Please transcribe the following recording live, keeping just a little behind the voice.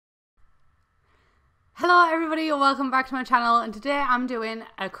Hello everybody and welcome back to my channel, and today I'm doing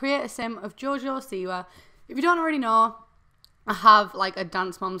a create a sim of Jojo Siwa. If you don't already know, I have like a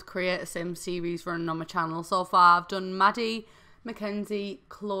Dance Moms create a sim series running on my channel. So far I've done Maddie, Mackenzie,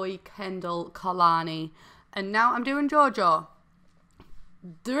 Chloe, Kendall, Kalani, and now I'm doing Jojo.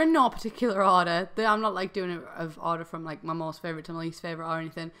 They're in no particular order. I'm not like doing it of order from like my most favourite to my least favourite or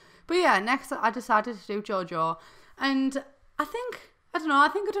anything. But yeah, next I decided to do Jojo, and I think I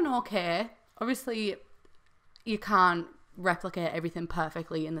done okay. Obviously, you can't replicate everything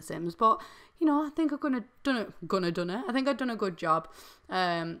perfectly in The Sims, but you know, I think I've done it. I think I've done a good job.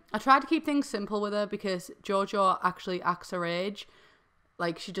 I tried to keep things simple with her because Jojo actually acts her age.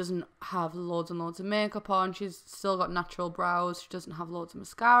 Like, she doesn't have loads and loads of makeup on. She's still got natural brows. She doesn't have loads of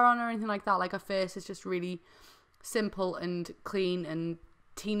mascara on or anything like that. Like, her face is just really simple and clean and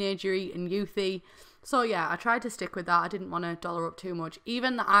teenagery and youthy. So yeah, I tried to stick with that. I didn't want to doll her up too much.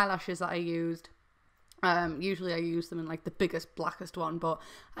 Even the eyelashes that I used, usually I use them in like the biggest, blackest one, but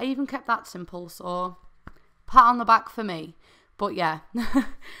I even kept that simple, so pat on the back for me. But yeah,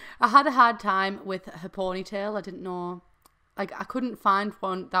 I had a hard time with her ponytail. I didn't know, like, I couldn't find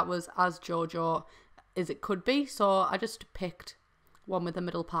one that was as Jojo as it could be, so I just picked one with the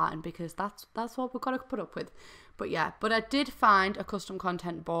middle pattern because that's what we've got to put up with. But yeah, but I did find a custom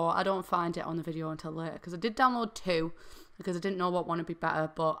content bow. I don't find it on the video until later because I did download two because I didn't know what one would be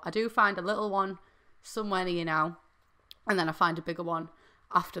better, but I do find a little one somewhere near now, and then I find a bigger one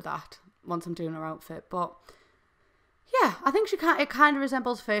after that once I'm doing her outfit. But yeah, I think it kind of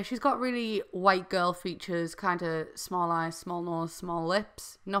resembles face. She's got really white girl features, kind of small eyes, small nose, small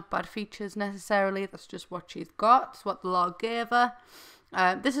lips. Not bad features necessarily. That's just what she's got. It's what the Lord gave her.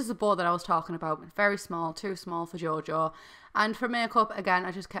 This is the bow that I was talking about. Very small, too small for Jojo. And for makeup, again,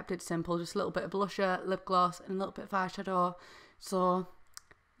 I just kept it simple. Just a little bit of blusher, lip gloss, and a little bit of eyeshadow. So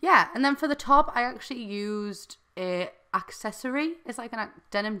yeah, and then for the top, I actually used a accessory. It's like a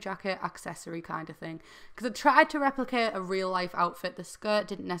denim jacket accessory kind of thing, because I tried to replicate a real life outfit. The skirt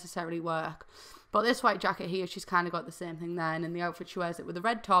didn't necessarily work, but this white jacket here, she's kind of got the same thing there, and in the outfit she wears it with a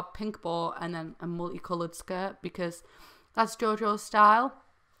red top, pink bow, and then a multicolored skirt because that's Jojo's style.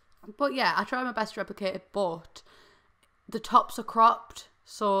 But yeah, I tried my best to replicate it, but the tops are cropped,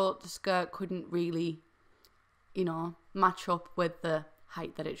 so the skirt couldn't really, you know, match up with the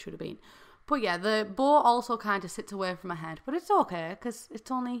height that it should have been. But yeah, the bow also kind of sits away from my head, but it's okay because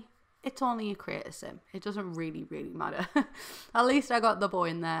it's only a creator sim. It doesn't really matter. At least I got the bow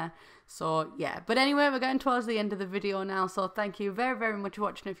in there. So yeah, but anyway, we're getting towards the end of the video now, so thank you very much for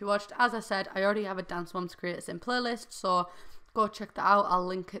watching. If you watched, as I said, I already have a Dance Moms creator sim playlist, so go check that out. I'll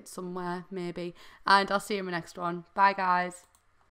link it somewhere maybe, and I'll see you in my next one. Bye guys.